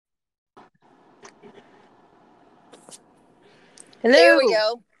There we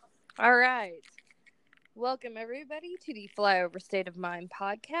Hello. go. All right. Welcome, everybody, to the Flyover State of Mind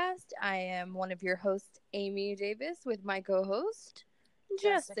podcast. I am one of your hosts, Amy Davis, with my co host,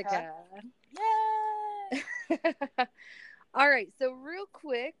 Jessica. Jessica. Yay! All right. So, real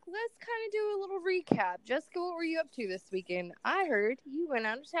quick, let's kind of do a little recap. Jessica, what were you up to this weekend? I heard you went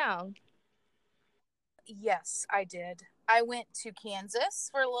out of town. Yes, I did. I went to Kansas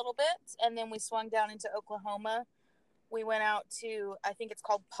for a little bit, and then we swung down into Oklahoma. We went out to, I think it's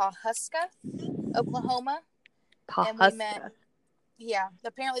called Pawhuska, Oklahoma, and we met, Pawhuska.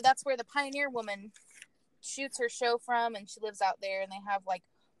 apparently that's where the Pioneer Woman shoots her show from, and she lives out there, and they have like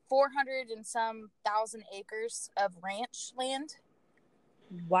 400 and some thousand acres of ranch land.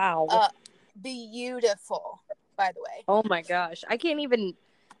 Wow. Beautiful, by the way. Oh my gosh. I can't even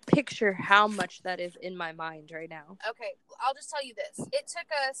picture how much that is in my mind right now. Okay, I'll just tell you this. It took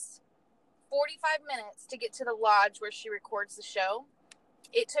us 45 minutes to get to the lodge where she records the show.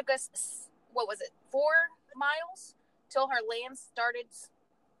 It took us, 4 miles till her land started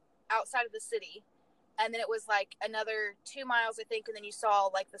outside of the city. And then it was like another 2 miles, I think. And then you saw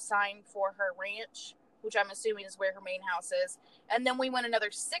like the sign for her ranch, which I'm assuming is where her main house is. And then we went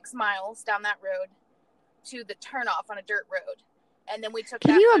another 6 miles down that road to the turnoff on a dirt road. And then we took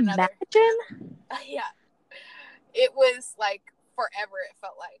Can that you for another. imagine? Yeah. It was like forever, it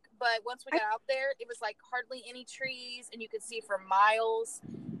felt like. But once we got out there, it was like hardly any trees, and you could see for miles,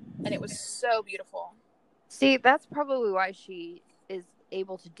 and it was so beautiful. See, that's probably why she is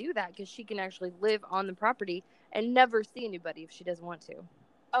able to do that, because she can actually live on the property and never see anybody if she doesn't want to.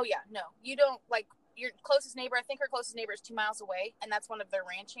 Oh yeah, no, you don't, like, your closest neighbor, I think her closest neighbor is 2 miles away, and that's one of their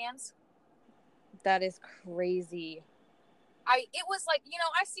ranch hands. That is crazy. It was like,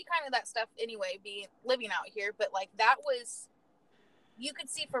 I see kind of that stuff anyway, living out here, but like that was, you could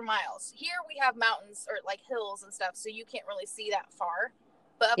see for miles. Here we have mountains or like hills and stuff, so you can't really see that far.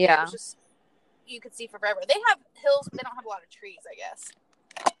 But up there, it was just, you could see forever. They have hills, but they don't have a lot of trees, I guess.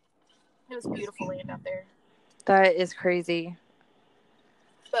 It was beautiful land out there. That is crazy.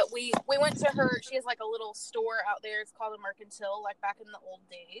 But we went to her. She has like a little store out there. It's called a Mercantile, like back in the old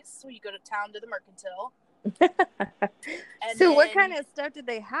days. So you go to town to the Mercantile. So what kind of stuff did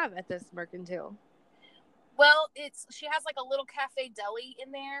they have at this Mercantile? Well, she has like a little cafe deli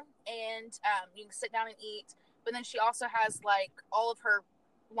in there, and you can sit down and eat. But then she also has like all of her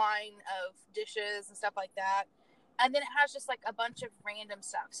line of dishes and stuff like that. And then it has just like a bunch of random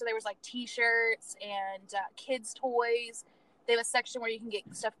stuff. So there was like t-shirts and kids' toys. They have a section where you can get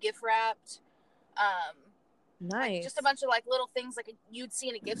stuff gift wrapped. Nice. Like just a bunch of like little things like you'd see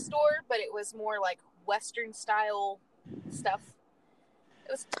in a gift store, but it was more like Western style stuff.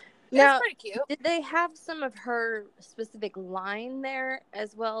 It was pretty cute. Did they have some of her specific line there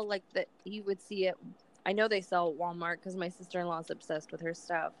as well? Like that you would see it. I know they sell at Walmart because my sister-in-law is obsessed with her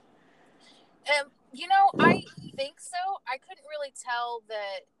stuff. I think so. I couldn't really tell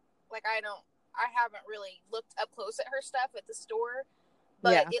that, like, I haven't really looked up close at her stuff at the store,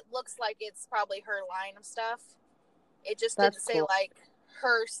 but it looks like it's probably her line of stuff. It just didn't say like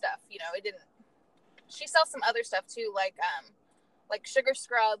her stuff, it didn't. She sells some other stuff too, like sugar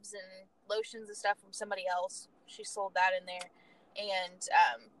scrubs and lotions and stuff from somebody else. She sold that in there. And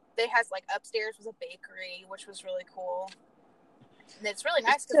they has like upstairs was a bakery, which was really cool. And it's really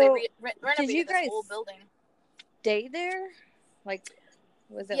nice because they renovated this whole building. Stay there? Like,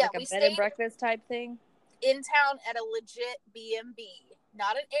 was it like a bed and breakfast type thing? In town at a legit B&B.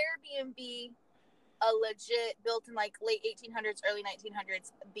 Not an Airbnb, a legit built in like late 1800s, early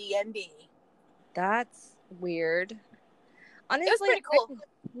 1900s B&B. That's weird. Honestly, it was pretty cool.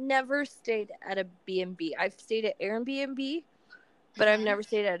 I've never stayed at a B&B. I've stayed at Airbnb, but I've never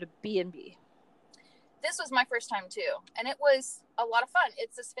stayed at a B&B. This was my first time too, and it was a lot of fun.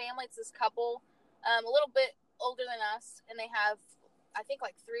 It's this family, it's this couple, a little bit older than us, and they have, I think,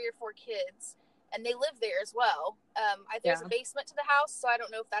 like 3 or 4 kids, and they live there as well. There's a basement to the house, so I don't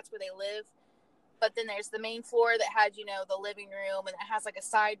know if that's where they live, but then there's the main floor that had, the living room, and it has like a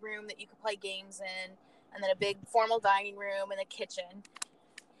side room that you could play games in, and then a big formal dining room and a kitchen,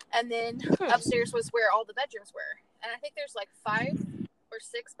 and then upstairs was where all the bedrooms were, and I think there's like 5 or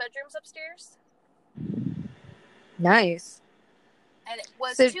 6 bedrooms upstairs. Nice. And it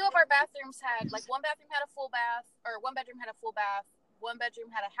was 2 of our bathrooms had, like, one bathroom had a full bath, or one bedroom had a full bath, one bedroom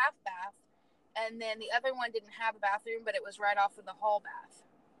had a half bath, and then the other one didn't have a bathroom, but it was right off of the hall bath.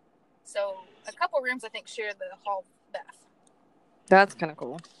 So a couple rooms, I think, share the hall bath. That's kind of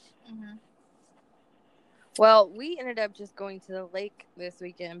cool. Mm-hmm. Well, we ended up just going to the lake this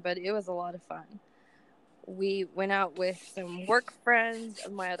weekend, but it was a lot of fun. We went out with some work friends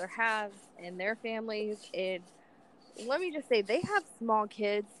of my other half and their families, and let me just say, they have small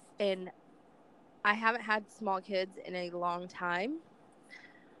kids, and I haven't had small kids in a long time.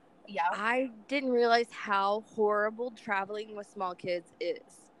 Yeah. I didn't realize how horrible traveling with small kids is.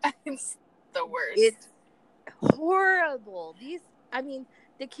 It's the worst. It's horrible.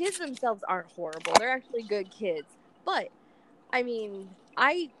 The kids themselves aren't horrible. They're actually good kids. But,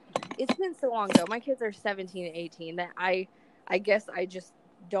 it's been so long ago. My kids are 17 and 18 that I guess I just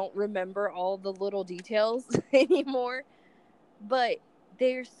don't remember all the little details anymore. But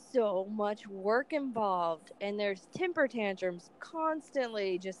there's so much work involved, and there's temper tantrums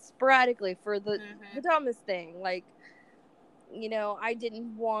constantly, just sporadically, for the dumbest thing. Like, I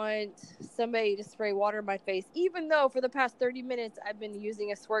didn't want somebody to spray water in my face, even though for the past 30 minutes I've been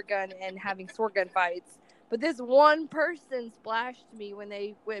using a squirt gun and having squirt gun fights. But this one person splashed me when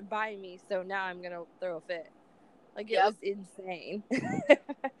they went by me, so now I'm going to throw a fit. Like, it was insane.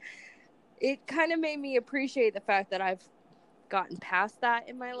 It kind of made me appreciate the fact that I've gotten past that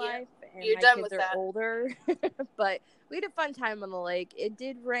in my life, and You're my done kids with are that. older. But we had a fun time on the lake. It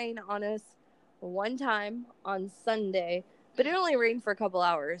did rain on us one time on Sunday, but it only rained for a couple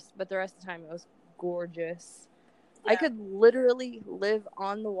hours, but the rest of the time it was gorgeous. I could literally live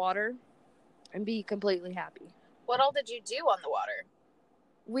on the water and be completely happy. What all did you do on the water?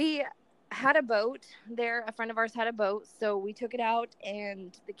 We had a boat there. A friend of ours had a boat, so we took it out,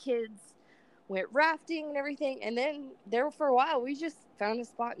 and the kids went rafting and everything. And then there for a while, we just found a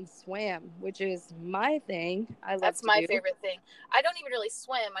spot and swam, which is my thing. That's my favorite thing. I don't even really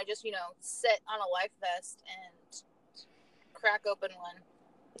swim. I just, sit on a life vest and crack open one.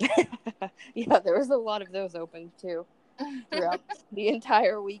 Yeah, there was a lot of those open too throughout the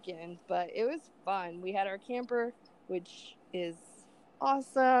entire weekend, but it was fun. We had our camper, which is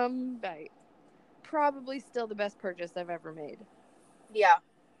awesome. Probably still the best purchase I've ever made. Yeah,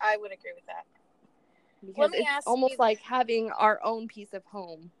 I would agree with that. Because it's almost like having our own piece of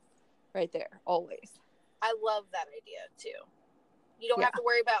home right there, always. I love that idea, too. You don't have to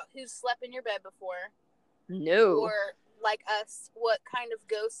worry about who slept in your bed before. No. Or, like us, what kind of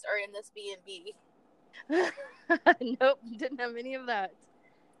ghosts are in this B&B. Nope, didn't have any of that.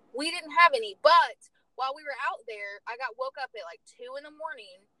 We didn't have any, but while we were out there, I got woke up at like 2 a.m,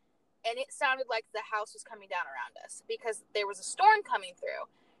 and it sounded like the house was coming down around us because there was a storm coming through.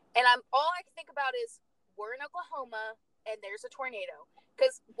 And all I can think about is we're in Oklahoma and there's a tornado.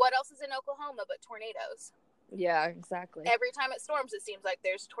 Because what else is in Oklahoma but tornadoes? Yeah, exactly. Every time it storms, it seems like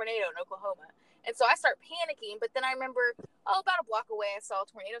there's a tornado in Oklahoma. And so I start panicking, but then I remember, about a block away, I saw a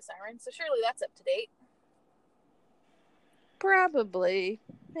tornado siren. So surely that's up to date. Probably.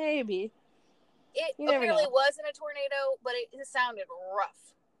 Maybe. It apparently wasn't a tornado, but it sounded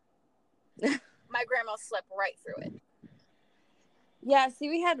rough. My grandma slept right through it. Yeah, see,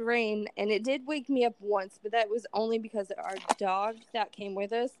 we had rain, and it did wake me up once, but that was only because our dog that came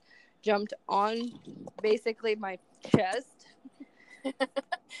with us jumped on basically my chest. And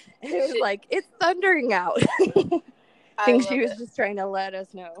it was like, it's thundering out. I think she was just trying to let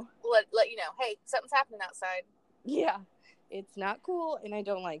us know. Let you know, hey, something's happening outside. Yeah, it's not cool, and I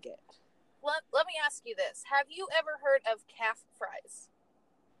don't like it. Let me ask you this. Have you ever heard of calf fries?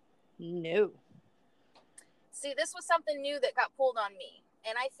 No. See, this was something new that got pulled on me.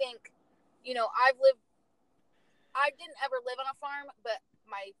 And I think, I didn't ever live on a farm, but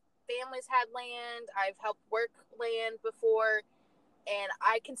my family's had land. I've helped work land before. And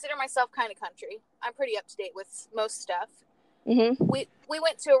I consider myself kind of country. I'm pretty up to date with most stuff. Mm-hmm. We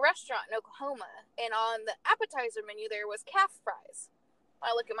went to a restaurant in Oklahoma, and on the appetizer menu there was calf fries.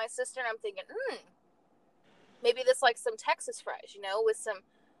 I look at my sister and I'm thinking, maybe this like some Texas fries, with some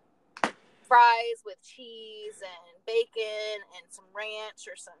fries with cheese and bacon and some ranch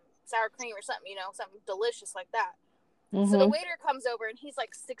or some sour cream or something, something delicious like that. Mm-hmm. So the waiter comes over and he's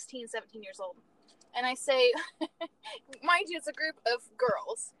like 16, 17 years old. And I say, mind you, it's a group of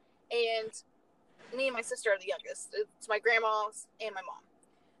girls. And me and my sister are the youngest. It's my grandma and my mom.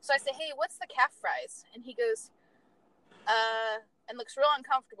 So I say, hey, what's the calf fries? And he goes, and looks real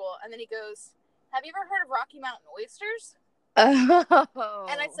uncomfortable. And then he goes, have you ever heard of Rocky Mountain oysters? Oh.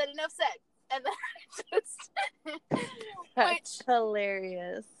 And I said, enough said. And then That's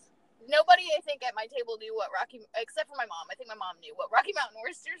hilarious. Nobody, I think, at my table knew what except for my mom. I think my mom knew what Rocky Mountain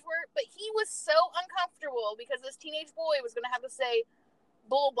oysters were. But he was so uncomfortable because this teenage boy was going to have to say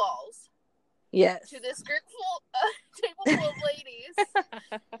bull balls. Yes. To this table full of ladies.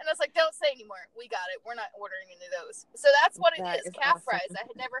 And I was like, don't say anymore. We got it. We're not ordering any of those. So that's what it is. Calf fries. I've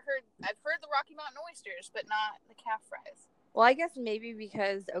heard the Rocky Mountain oysters, but not the calf fries. Well, I guess maybe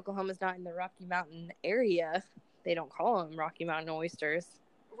because Oklahoma's not in the Rocky Mountain area, they don't call them Rocky Mountain oysters.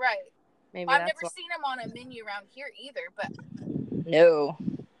 Right. Maybe I've that's never seen him on a menu around here either, but no.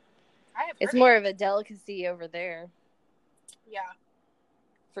 I have. It's more of a delicacy over there. Yeah.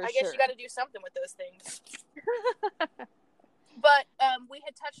 For I sure. guess you got to do something with those things. But we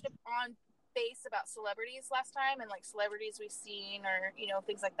had touched on base about celebrities last time, and like celebrities we've seen, or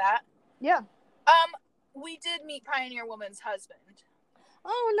things like that. Yeah. We did meet Pioneer Woman's husband.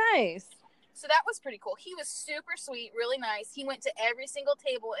 Oh, nice. So that was pretty cool. He was super sweet, really nice. He went to every single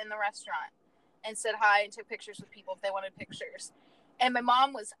table in the restaurant and said hi and took pictures with people if they wanted pictures. And my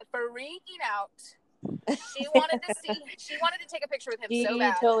mom was freaking out. She wanted to take a picture with him so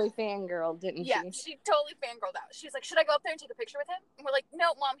bad. She totally fangirled, didn't she? Yeah, she totally fangirled out. She's like, should I go up there and take a picture with him? And we're like,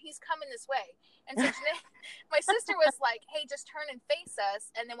 no, Mom, he's coming this way. And so my sister was like, hey, just turn and face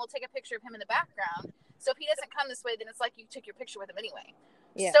us, and then we'll take a picture of him in the background. So if he doesn't come this way, then it's like you took your picture with him anyway.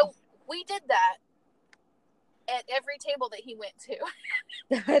 Yeah. So we did that at every table that he went to.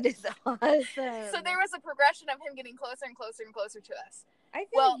 That is awesome. So there was a progression of him getting closer and closer and closer to us. I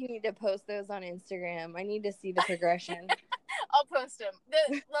feel like you need to post those on Instagram. I need to see the progression. I'll post them.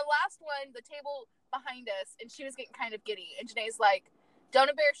 The last one, the table behind us, and she was getting kind of giddy. And Janae's like, don't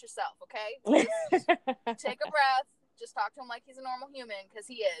embarrass yourself, okay? Just take a breath. Just talk to him like he's a normal human, because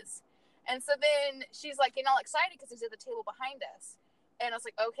he is. And so then she's like getting all excited because he's at the table behind us. And I was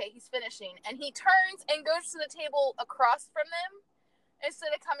like, okay, he's finishing. And he turns and goes to the table across from them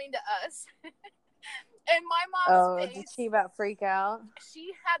instead of coming to us. And my mom's face. Did she about freak out?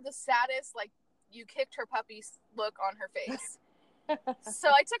 She had the saddest, like, you kicked her puppy's look on her face. So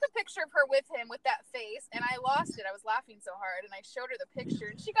I took a picture of her with him with that face, and I lost it. I was laughing so hard, and I showed her the picture,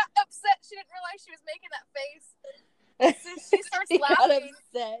 and she got upset. She didn't realize she was making that face. So she starts laughing.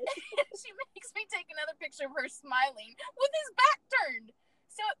 She makes me take another picture of her smiling with his back turned.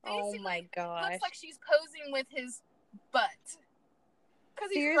 So it basically looks like she's posing with his butt.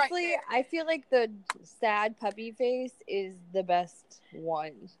 Seriously, right, I feel like the sad puppy face is the best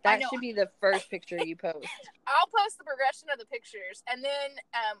one. That should be the first picture you post. I'll post the progression of the pictures, and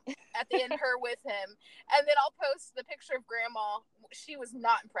then at the end, her with him, and then I'll post the picture of Grandma. She was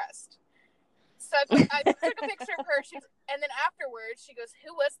not impressed. So I took a picture of her, and then afterwards, she goes,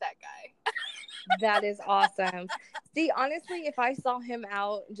 "Who was that guy?" That is awesome. See, honestly, if I saw him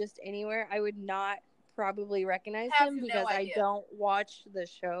out just anywhere, I would not probably recognize him because I don't watch the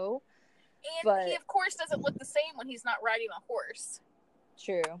show. And he, of course, doesn't look the same when he's not riding a horse.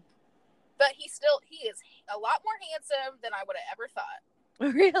 True. But he is a lot more handsome than I would have ever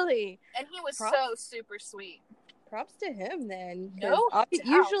thought. Really? And he was so super sweet. Props to him then. No,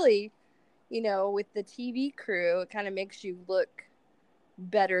 usually, with the TV crew, it kind of makes you look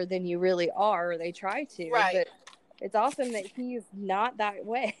better than you really are. Or they try to. Right. But it's awesome that he's not that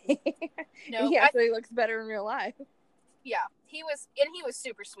way. No, he actually looks better in real life. Yeah, he was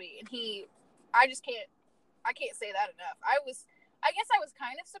super sweet, and I can't say that enough. I guess I was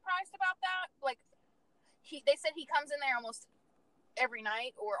kind of surprised about that. Like, they said he comes in there almost every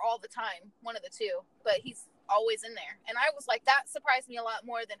night or all the time, one of the two, but he's always in there. And I was like, that surprised me a lot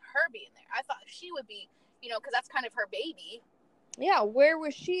more than her being there. I thought she would be, because that's kind of her baby. Yeah, where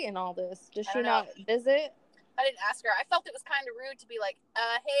was she in all this? Does she not visit? I didn't ask her. I felt it was kind of rude to be like,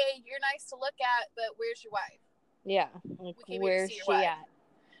 hey, you're nice to look at, but where's your wife? Yeah. Where's she at?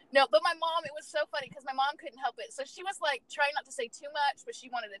 No, but my mom, it was so funny because my mom couldn't help it. So she was like trying not to say too much, but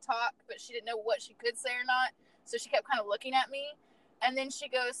she wanted to talk, but she didn't know what she could say or not. So she kept kind of looking at me. And then she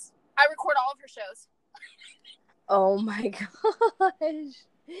goes, I record all of her shows. Oh my gosh.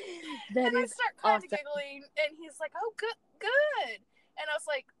 And I start kind of giggling, and he's like, oh, good. And I was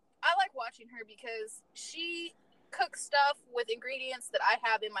like, I like watching her because she cooks stuff with ingredients that I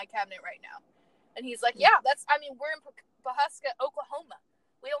have in my cabinet right now. And he's like, yeah, we're in Pawhuska, Oklahoma.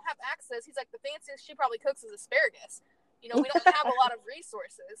 We don't have access. He's like, the fanciest she probably cooks is asparagus. We don't have a lot of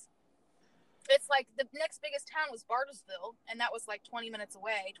resources. It's like the next biggest town was Bartlesville, and that was like 20 minutes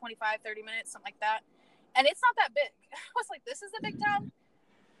away, 25, 30 minutes, something like that. And it's not that big. I was like, this is a big town?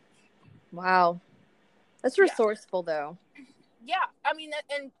 Wow. That's resourceful, though. Yeah.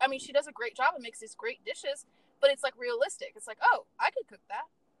 She does a great job and makes these great dishes, but it's like realistic. It's like, oh, I could cook that.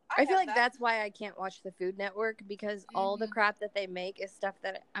 I feel like that's why I can't watch the Food Network, because all the crap that they make is stuff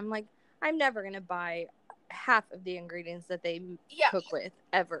that I'm like, I'm never going to buy half of the ingredients that they cook with,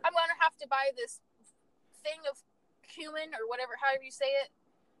 ever. I'm going to have to buy this thing of cumin or whatever, however you say it,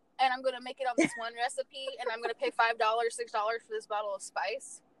 and I'm going to make it on this one recipe, and I'm going to pay $5, $6 for this bottle of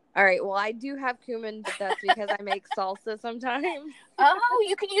spice. All right, well, I do have cumin, but that's because I make salsa sometimes. Oh,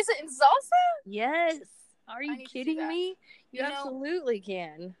 you can use it in salsa? Yes. Are you kidding me? You absolutely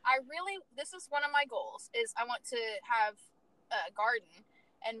can. This is one of my goals, is I want to have a garden,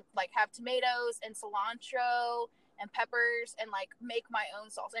 and like have tomatoes and cilantro and peppers and like make my own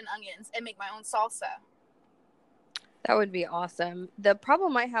salsa and onions and make my own salsa. That would be awesome. The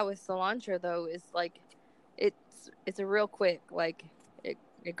problem I have with cilantro though is like it's a real quick, like it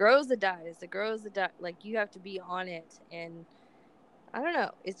grows, it dies, like you have to be on it, and I don't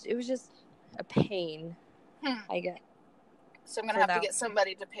know. It was just a pain. I guess. So I'm gonna have to get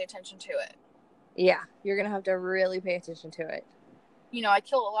somebody to pay attention to it. Yeah, you're gonna have to really pay attention to it. You know, I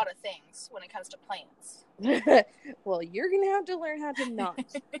kill a lot of things when it comes to plants. Well, you're gonna have to learn how to not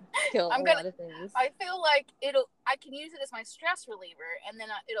kill a lot of things. I feel like I can use it as my stress reliever, and then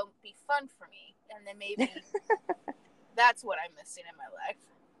it'll be fun for me, and then maybe that's what I'm missing in my life.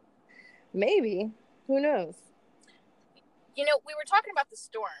 Maybe. Who knows? You know, we were talking about the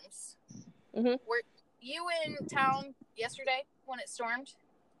storms. Mm-hmm. Were you in town yesterday when it stormed?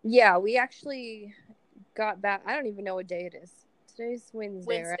 Yeah, we actually got back. I don't even know what day it is. Today's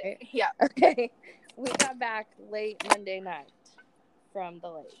Wednesday, right? Yeah. Okay. We got back late Monday night from the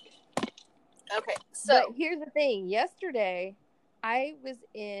lake. Okay, so... But here's the thing. Yesterday, I was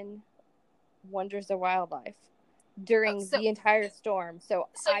in Wonders of Wildlife during the entire storm. So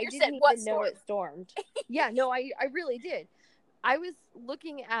I didn't even know it stormed. Yeah, no, I really did. I was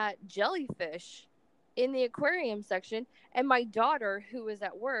looking at jellyfish in the aquarium section, and my daughter, who was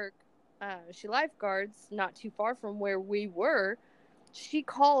at work, she lifeguards not too far from where we were, she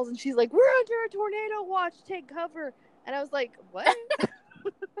calls and she's like, "We're under a tornado watch, take cover." And I was like, "What?"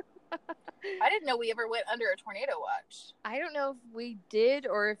 I didn't know we ever went under a tornado watch. I don't know if we did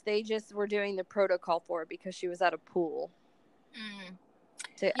or if they just were doing the protocol for it because she was at a pool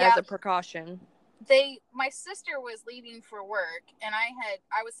as a precaution. My sister was leaving for work, and I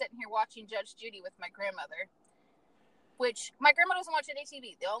was sitting here watching Judge Judy with my grandmother, which my grandma doesn't watch any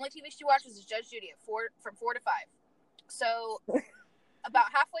TV. The only TV she watches is Judge Judy from 4 to 5. So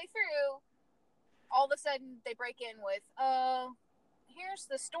about halfway through, all of a sudden they break in with, here's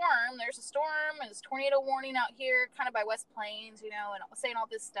the storm. There's a storm and there's a tornado warning out here, kind of by West Plains, you know, and saying all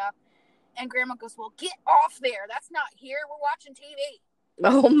this stuff. And Grandma goes, "Well, get off there. That's not here. We're watching TV."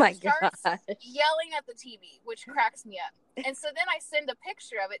 Oh my gosh. Yelling at the TV, which cracks me up. And so then I send a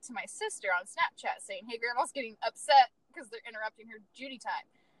picture of it to my sister on Snapchat saying, "Hey, Grandma's getting upset because they're interrupting her Judy time."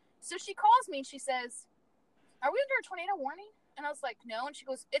 So she calls me and she says, "Are we under a tornado warning?" And I was like, "No." And she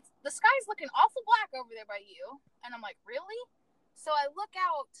goes, "The sky's looking awful black over there by you." And I'm like, "Really?" So I look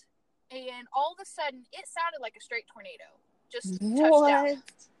out, and all of a sudden, it sounded like a straight tornado. Just touched down.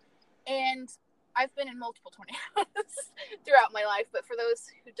 And I've been in multiple tornadoes throughout my life, but for those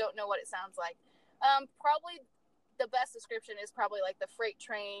who don't know what it sounds like, probably the best description is probably like the freight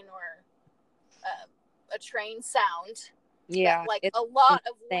train or a train sound. Yeah. Like a lot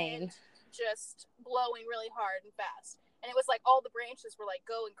of wind just blowing really hard and fast. And it was like all the branches were like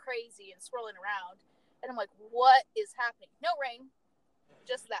going crazy and swirling around. And I'm like, what is happening? No rain,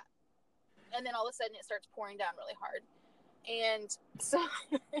 just that. And then all of a sudden it starts pouring down really hard. And so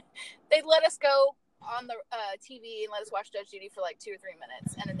they let us go on the TV and let us watch Judge Judy for like 2 or 3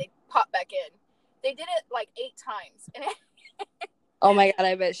 minutes. And then they pop back in. They did it like 8 times. And oh my God,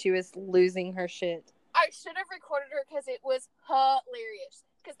 I bet she was losing her shit. I should have recorded her because it was hilarious.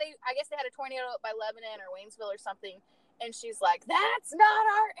 Because I guess they had a tornado up by Lebanon or Waynesville or something. And she's like, "That's not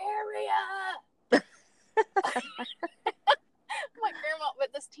our area." My grandma,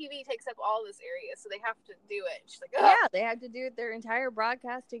 but this TV takes up all this area, so they have to do it. She's like, "Ugh." Yeah, they have to do it their entire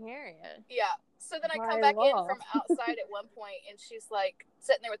broadcasting area. Yeah. So then I come back in from outside at one point, and she's like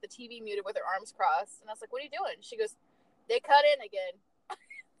sitting there with the TV muted with her arms crossed, and I was like, "What are you doing?" She goes, "They cut in again."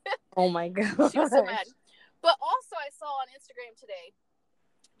 Oh my God. She was so mad. But also, I saw on Instagram today.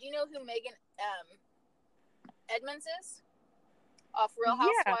 Do you know who Megan Edmonds is? Off Real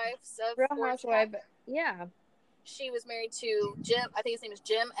Housewives of Real Housewives. Yeah. She was married to Jim. I think his name is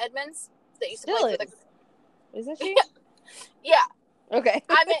Jim Edmonds. That used to Still play for the. Isn't she? Yeah. Okay.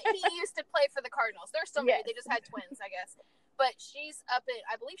 I mean, he used to play for the Cardinals. They're still married. They just had twins, I guess. But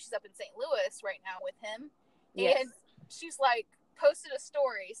I believe she's up in St. Louis right now with him. Yes. And she's like posted a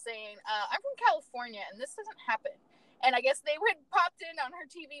story saying, "I'm from California and this doesn't happen." And I guess they had popped in on her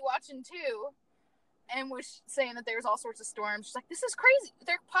TV watching too, and was saying that there's all sorts of storms. She's like, "This is crazy.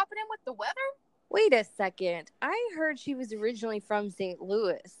 They're popping in with the weather." Wait a second. I heard she was originally from St.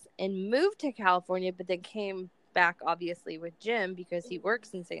 Louis and moved to California, but then came back, obviously, with Jim because he works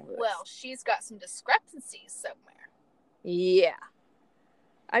in St. Louis. Well, she's got some discrepancies somewhere. Yeah.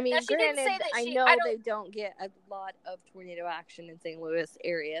 I mean, now, granted, I know they don't get a lot of tornado action in St. Louis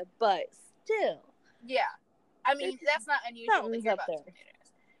area, but still. Yeah. I mean, that's not unusual to hear about tornadoes.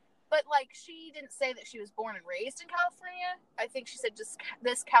 But, like, she didn't say that she was born and raised in California. I think she said just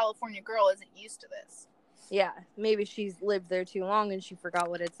this California girl isn't used to this. Yeah, maybe she's lived there too long and she forgot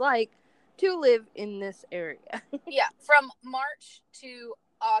what it's like to live in this area. Yeah, from March to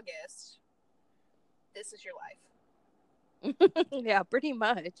August, this is your life. Yeah, pretty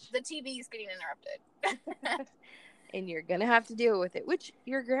much. The TV is getting interrupted. And you're going to have to deal with it, which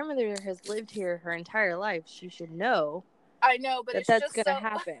your grandmother has lived here her entire life. She should know. I know, but that's going to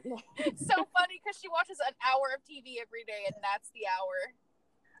happen. It's so funny because she watches an hour of TV every day, and that's the hour.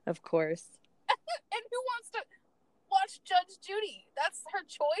 Of course. And who wants to watch Judge Judy? That's her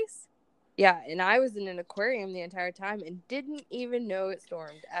choice. Yeah, and I was in an aquarium the entire time and didn't even know it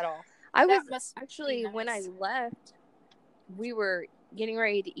stormed at all. I was actually, when I left, we were getting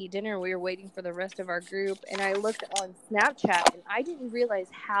ready to eat dinner. We were waiting for the rest of our group, and I looked on Snapchat, and I didn't realize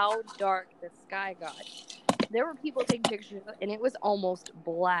how dark the sky got. There were people taking pictures, and it was almost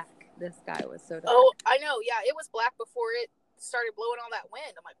black. The sky was so dark. Oh, I know. Yeah, it was black before it started blowing all that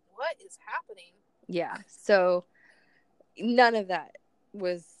wind. I'm like, what is happening? Yeah, so none of that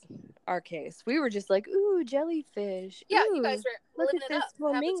was our case. We were just like, ooh, jellyfish. Yeah, ooh, you guys were living it up.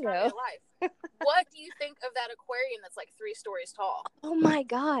 Flamingo. Have the time of your life. What do you think of that aquarium that's like 3 stories tall? Oh my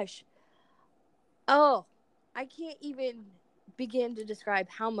gosh. Oh, I can't even begin to describe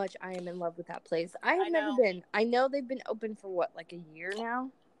how much I am in love with that place. I have never been. I know they've been open for what, like a year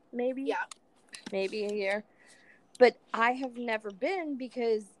now? Maybe? Yeah. Maybe a year. But I have never been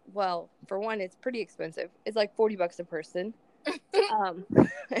because, well, for one, it's pretty expensive. It's like $40 a person.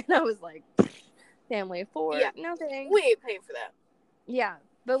 And I was like, family of 4. Yeah. No thanks. We ain't paying for that. Yeah.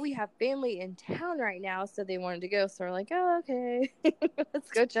 But we have family in town right now, so they wanted to go. So we're like, oh, okay. Let's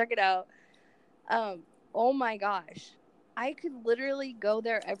go check it out. Oh my gosh. I could literally go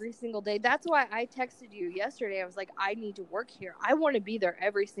there every single day. That's why I texted you yesterday. I was like, I need to work here. I want to be there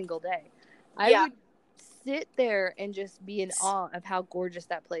every single day. I would sit there and just be in awe of how gorgeous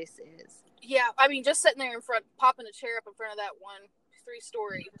that place is. Yeah, I mean, just sitting there in front, popping a chair up in front of that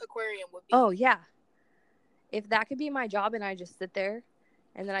 3-story aquarium would be. Oh, yeah. If that could be my job and I just sit there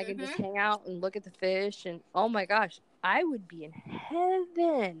and then I could just hang out and look at the fish and, oh my gosh, I would be in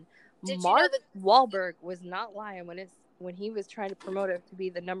heaven. Mark Wahlberg was not lying when he was trying to promote it to be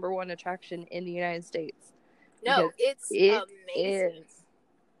the #1 attraction in the United States. No, it's amazing.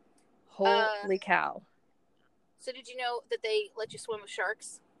 Holy cow. So did you know that they let you swim with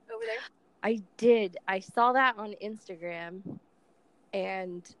sharks over there? I did. I saw that on Instagram,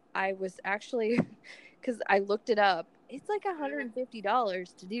 and I was actually, because I looked it up, it's like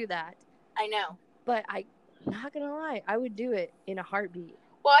 $150 to do that. I know. But I'm not going to lie, I would do it in a heartbeat.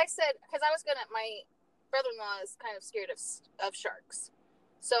 Well, I said, because my brother-in-law is kind of scared of sharks.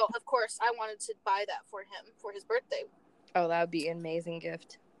 So, of course, I wanted to buy that for him for his birthday. Oh, that would be an amazing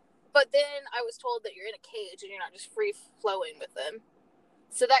gift. But then I was told that you're in a cage and you're not just free-flowing with them.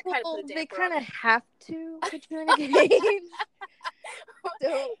 So that kind of put a damper. They kind of have to put you in a cage.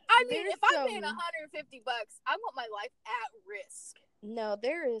 So, I mean, if I'm paying $150, I want my life at risk. No,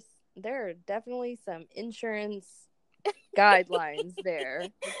 there are definitely some insurance guidelines there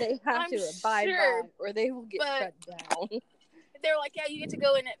that they have to abide by, or they will get shut down. They're like, yeah, you get to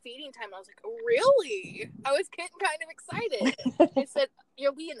go in at feeding time. And I was like, really? I was getting kind of excited. They said,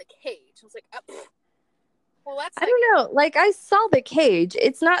 you'll be in the cage. I was like, well, that's I don't know. Like, I saw the cage.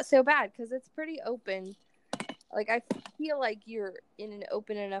 It's not so bad because it's pretty open. Like, I feel like you're in an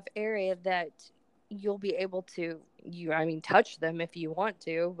open enough area that you'll be able to, touch them if you want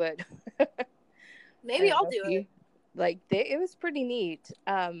to, but maybe I'll do it. Like, it was pretty neat.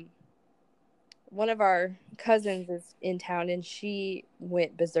 One of our cousins is in town, and she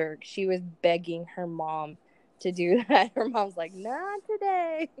went berserk. She was begging her mom to do that. Her mom's like, not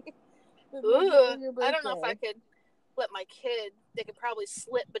today. Ooh, I don't know if I could let my kid. They could probably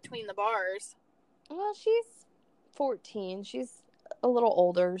slip between the bars. Well, she's 14. She's a little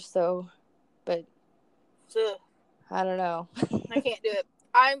older, but I don't know. I can't do it.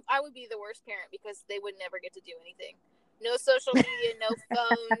 I would be the worst parent because they would never get to do anything. No social media, no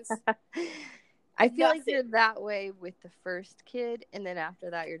phones. I feel like you're that way with the first kid, and then after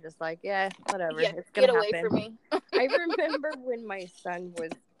that, you're just like, yeah, whatever. Yeah, it's gonna get away happen. from me. I remember when my son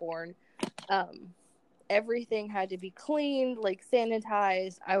was born, everything had to be cleaned, like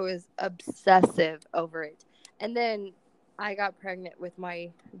sanitized. I was obsessive over it. And then I got pregnant with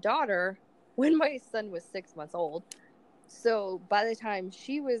my daughter when my son was 6 months old. So by the time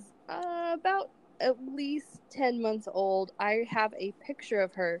she was about at least 10 months old, I have a picture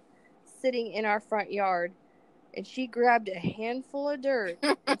of her sitting in our front yard, and she grabbed a handful of dirt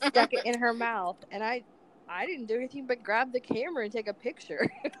and stuck it in her mouth. And I I didn't do anything but grab the camera and take a picture.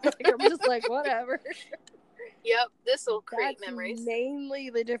 Like, I'm just like, whatever. Yep, this will create That's memories. mainly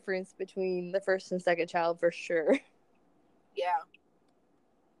the difference between the first and second child, for sure. Yeah.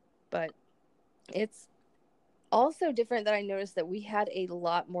 But it's also different that I noticed that we had a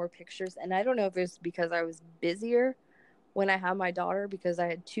lot more pictures. And I don't know if it's because I was busier when I had my daughter, because I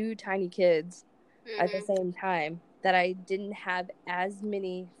had 2 tiny kids at the same time, that I didn't have as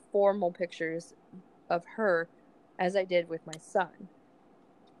many formal pictures of her as I did with my son.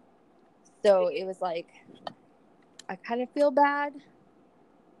 So it was like, I kind of feel bad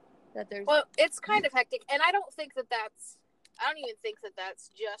that there's... Well, it's kind of hectic, and I don't even think that that's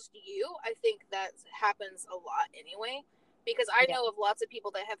just you. I think that happens a lot anyway, because I know of lots of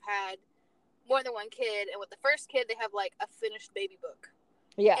people that have had more than one kid, and with the first kid, they have like a finished baby book.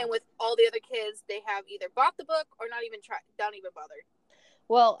 Yeah. And with all the other kids, they have either bought the book or not even don't even bother.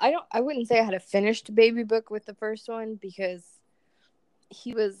 Well, I wouldn't say I had a finished baby book with the first one, because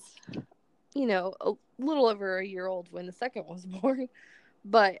he was, you know, a little over a year old when the second was born,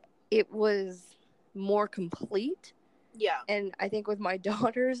 but it was more complete. Yeah. And I think with my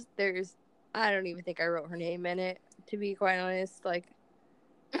daughters, I don't even think I wrote her name in it, to be quite honest. Like,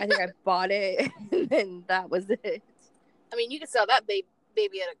 I think I bought it and then that was it. I mean, you could sell that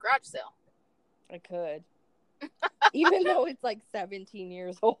baby at a garage sale. I could. Even though it's like 17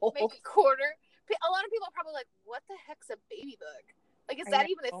 years old. Make a quarter. A lot of people are probably like, what the heck's a baby book? Like, is that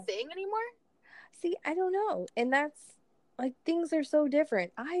even a thing anymore? See, I don't know. And that's, like, things are so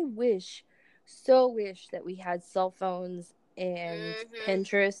different. I wish that we had cell phones and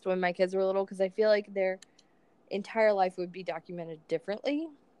Pinterest when my kids were little, because I feel like their entire life would be documented differently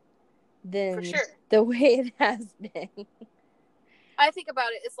than the way it has been. I think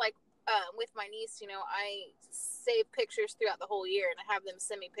about it, it's like with my niece, you know, I save pictures throughout the whole year, and I have them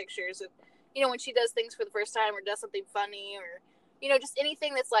send me pictures of, you know, when she does things for the first time or does something funny, or, you know, just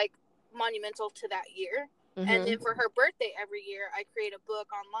anything that's like monumental to that year. And then for her birthday every year, I create a book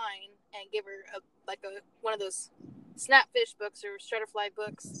online and give her one of those Snapfish books or Shutterfly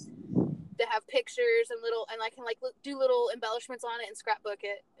books that have pictures and I can like do little embellishments on it and scrapbook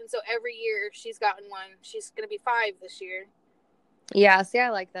it. And so every year she's gotten one. She's going to be 5 this year. Yeah, see, I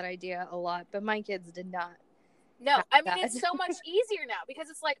like that idea a lot, but my kids did not. No, I mean, it's so much easier now, because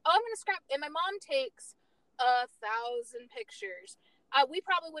it's like, oh, I'm going to scrap, and my mom takes 1,000 pictures. We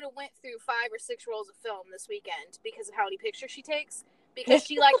probably would have went through 5 or 6 rolls of film this weekend because of how many pictures she takes, because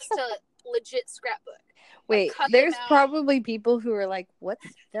she likes to legit scrapbook. Wait, like, there's probably people who are like, what's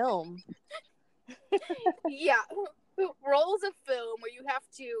film? Yeah, rolls of film where you have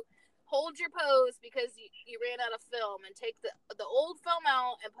to hold your pose because you ran out of film, and take the old film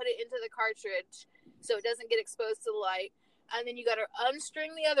out and put it into the cartridge so it doesn't get exposed to the light, and then you got to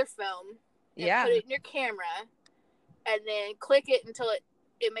unstring the other film and put it in your camera, and then click it until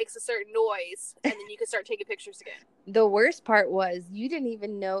it makes a certain noise, and then you can start taking pictures again. The worst part was you didn't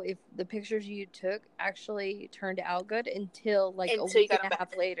even know if the pictures you took actually turned out good until like a week and a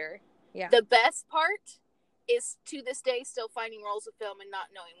half later. Yeah. The best part is, to this day, still finding rolls of film and not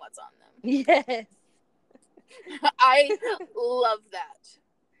knowing what's on them. Yes. I love that.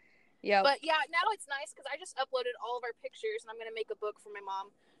 Yeah. But yeah, now it's nice because I just uploaded all of our pictures, and I'm going to make a book for my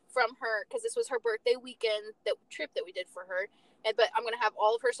mom from her, because this was her birthday weekend, that trip that we did for her. But I'm going to have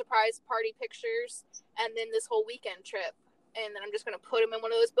all of her surprise party pictures, and then this whole weekend trip. And then I'm just going to put them in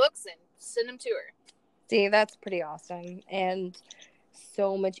one of those books and send them to her. See, that's pretty awesome. And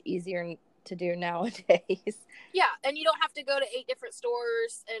so much easier to do nowadays. Yeah, and you don't have to go to 8 different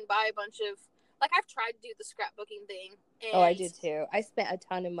stores and buy a bunch of, like, I've tried to do the scrapbooking thing. And I did too. I spent a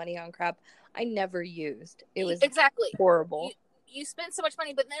ton of money on crap I never used. It was horrible. You spend so much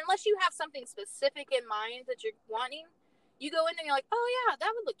money, but then unless you have something specific in mind that you're wanting, you go in and you're like, oh yeah, that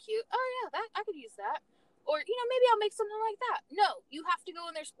would look cute. Oh yeah, that I could use that. Or, you know, maybe I'll make something like that. No, you have to go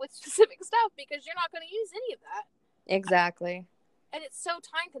in there with specific stuff, because you're not going to use any of that. Exactly. And it's so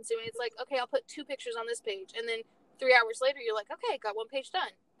time consuming. It's like, okay, I'll put 2 pictures on this page. And then 3 hours later, you're like, okay, got 1 page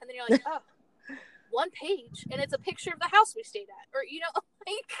done. And then you're like, oh, 1 page. And it's a picture of the house we stayed at. Or, you know,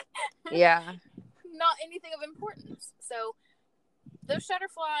 like, yeah, not anything of importance. So those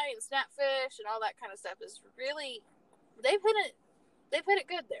Shutterfly and Snapfish and all that kind of stuff is really, they've hit it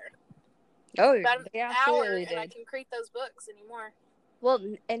good there. Oh, about an hour, and I can create those books anymore. Well,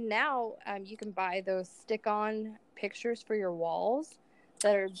 and now you can buy those stick-on pictures for your walls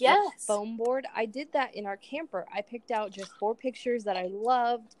that are foam board. I did that in our camper. I picked out just 4 pictures that I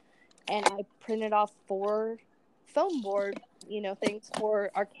loved, and I printed off 4 foam board, you know, things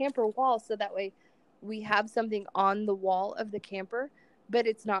for our camper wall, so that way we have something on the wall of the camper, but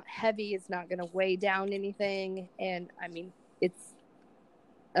it's not heavy. It's not going to weigh down anything. And I mean, it's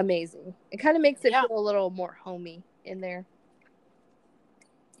amazing. It kind of makes it Yeah. feel a little more homey in there.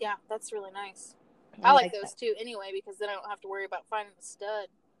 Yeah, that's really nice. I I like like those that. too anyway, because then I don't have to worry about finding the stud.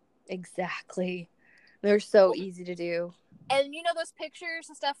 Exactly. They're so easy to do. And you know, those pictures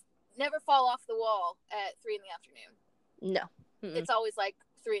and stuff never fall off the wall at 3 p.m. No. Mm-mm. It's always like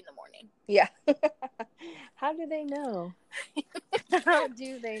 3 a.m. Yeah. How do they know? How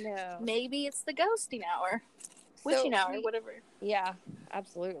do they know? Maybe it's the ghosting hour. Witching hour, whatever. Yeah,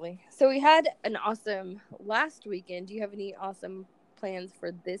 absolutely. So we had an awesome last weekend. Do you have any awesome plans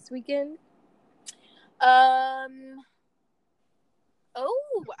for this weekend? Oh,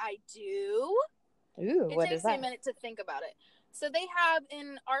 I do. Ooh, it what takes is that? me a minute to think about it. So they have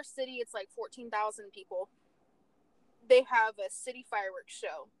in our city, it's like 14,000 people. They have a city fireworks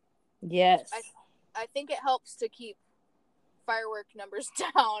show. Yes. I think it helps to keep firework numbers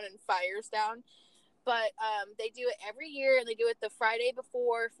down and fires down. But they do it every year, and they do it the Friday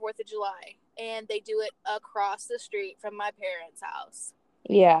before 4th of July. And they do it across the street from my parents' house.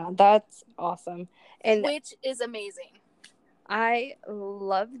 Yeah, that's awesome. And which is amazing. I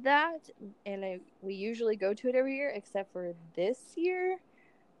love that, and we usually go to it every year, except for this year,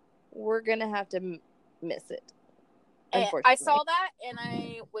 we're going to have to miss it. Unfortunately. I saw that, and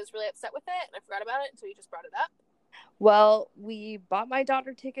I was really upset with it, and I forgot about it until you just brought it up. Well, we bought my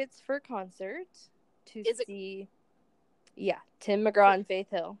daughter tickets for a concert to see, Tim McGraw and Faith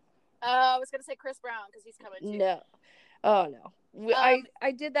Hill. I was going to say Chris Brown, because he's coming too. No. Oh, no.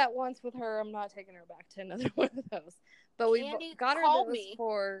 I did that once with her. I'm not taking her back to another one of those. But we got her those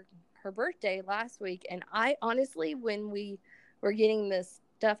for her birthday last week. And I honestly, when we were getting this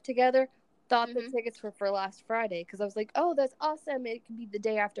stuff together, thought the tickets were for last Friday. Because I was like, oh, that's awesome. It can be the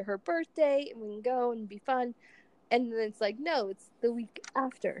day after her birthday. And we can go and be fun. And then it's like, no, it's the week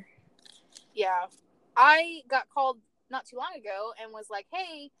after. Yeah. I got called not too long ago and was like,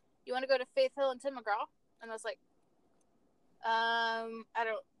 hey, you want to go to Faith Hill and Tim McGraw? And I was like, I don't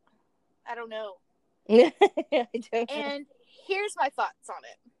know. I don't know. And here's my thoughts on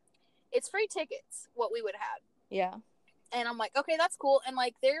it. It's free tickets, what we would have. Yeah. And I'm like, okay, that's cool. And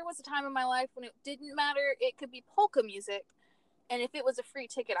like, there was a time in my life when it didn't matter. It could be polka music. And if it was a free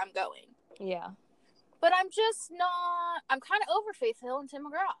ticket, I'm going. Yeah. But I'm just not, I'm kind of over Faith Hill and Tim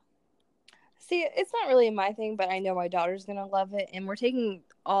McGraw. See, it's not really my thing, but I know my daughter's going to love it. And we're taking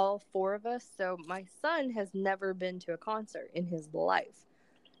all 4 of us. So my son has never been to a concert in his life.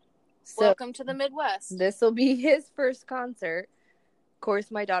 So welcome to the Midwest. This will be his first concert. Of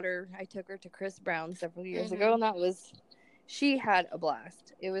course, my daughter, I took her to Chris Brown several years ago, and she had a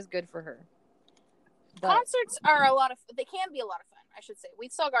blast. It was good for her. But concerts are they can be a lot of fun, I should say. We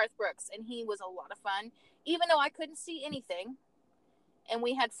saw Garth Brooks, and he was a lot of fun, even though I couldn't see anything. And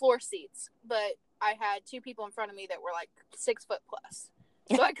we had floor seats, but I had 2 people in front of me that were like 6 foot plus.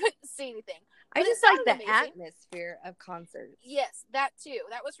 So I couldn't see anything. I just like the atmosphere of concerts. Yes, that too.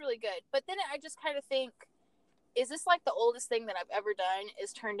 That was really good. But then I just kind of think, is this like the oldest thing that I've ever done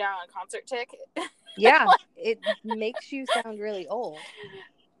is turn down a concert ticket? Yeah, it makes you sound really old.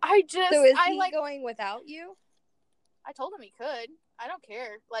 So is he going without you? I told him he could. I don't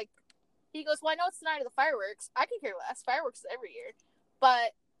care. Like, he goes, well, I know it's the night of the fireworks. I could care less. Fireworks is every year.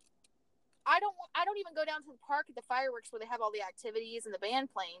 But I don't even go down to the park at the fireworks where they have all the activities and the band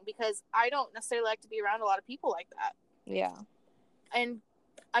playing, because I don't necessarily like to be around a lot of people like that. Yeah. And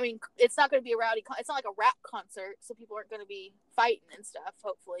I mean, it's not going to be it's not like a rap concert, so people aren't going to be fighting and stuff,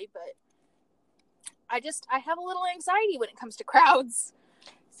 hopefully, but I have a little anxiety when it comes to crowds.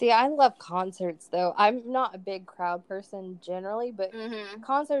 See, I love concerts, though. I'm not a big crowd person generally, but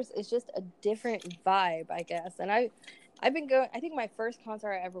concerts is just a different vibe, I guess. And I've been going, I think my first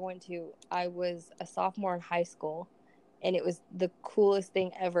concert I ever went to, I was a sophomore in high school, and it was the coolest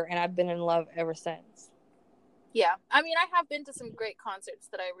thing ever, and I've been in love ever since. Yeah. I mean, I have been to some great concerts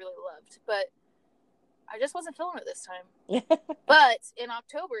that I really loved, but I just wasn't feeling it this time. But in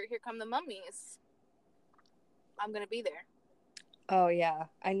October, here come the Mummies. I'm going to be there. Oh, yeah.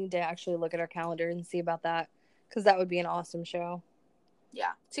 I need to actually look at our calendar and see about that, because that would be an awesome show.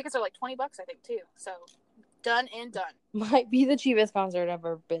 Yeah. Tickets are like $20, I think, too. So, done and done. Might be the cheapest concert I've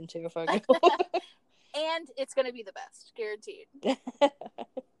ever been to if I go. And it's going to be the best. Guaranteed.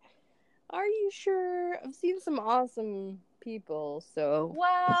 Are you sure? I've seen some awesome people, so.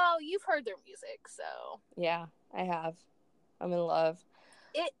 Well, you've heard their music, so. Yeah, I have. I'm in love.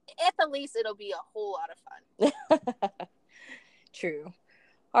 At the least, it'll be a whole lot of fun. True.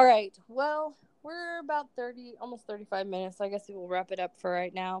 All right. Well, we're about almost 35 minutes. So I guess we'll wrap it up for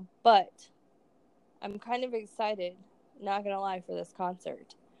right now. But I'm kind of excited. not gonna lie, for this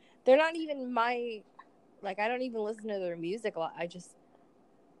concert. They're not even my, like, I don't even listen to their music a lot.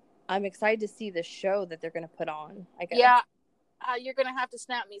 I'm excited to see the show that they're gonna put on, I guess. Yeah, you're gonna have to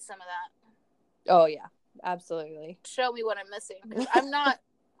snap me some of that. Oh yeah, absolutely. Show me what I'm missing, because I'm not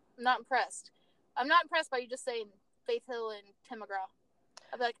impressed. I'm not impressed by you just saying Faith Hill and Tim McGraw.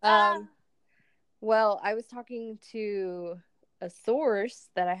 I'd be like, Well, I was talking to a source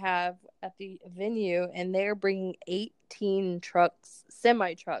that I have at the venue, and they're bringing 18 trucks,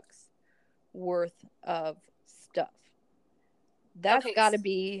 semi-trucks worth of stuff. That's Okay. got to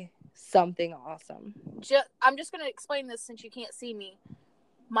be something awesome. I'm just going to explain this since you can't see me.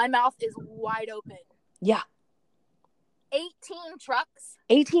 My mouth is wide open. Yeah. 18 trucks?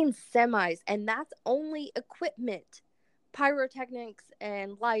 18 semis, and that's only equipment. Pyrotechnics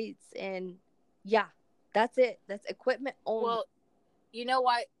and lights, and yeah, that's it. That's equipment only. Well, you know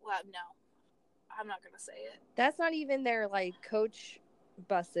why? Well, no. I'm not going to say it. That's not even their, like, coach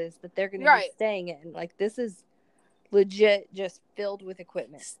buses that they're going to be staying in. Like, this is legit just filled with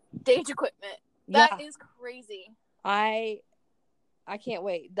equipment. Stage equipment. That is crazy. I can't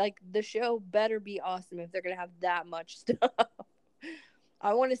wait. Like, the show better be awesome if they're going to have that much stuff.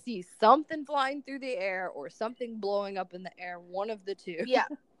 I want to see something flying through the air or something blowing up in the air. One of the two. Yeah.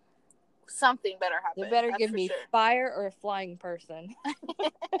 Something better happen. They better give me fire or a flying person.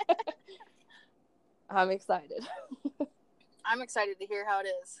 I'm excited. I'm excited to hear how it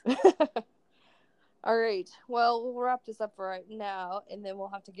is. All right. Well, we'll wrap this up for right now, and then we'll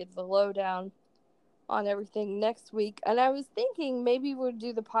have to get the lowdown on everything next week. And I was thinking maybe we'll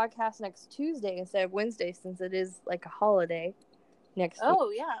do the podcast next Tuesday instead of Wednesday, since it is like a holiday next week.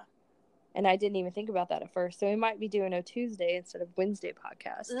 Oh, yeah. And I didn't even think about that at first. So we might be doing a Tuesday instead of Wednesday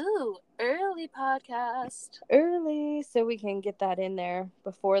podcast. Ooh, early podcast. Early, so we can get that in there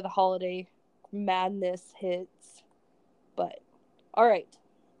before the holiday madness hits. But, all right.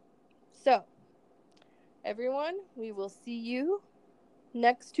 So, everyone, we will see you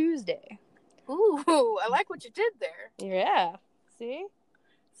next Tuesday. Ooh, I like what you did there. Yeah. See?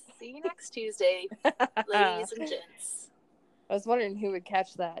 See you next Tuesday, ladies and gents. I was wondering who would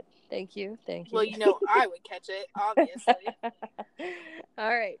catch that. Thank you. Well, you know I would catch it, obviously. All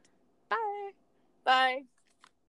right.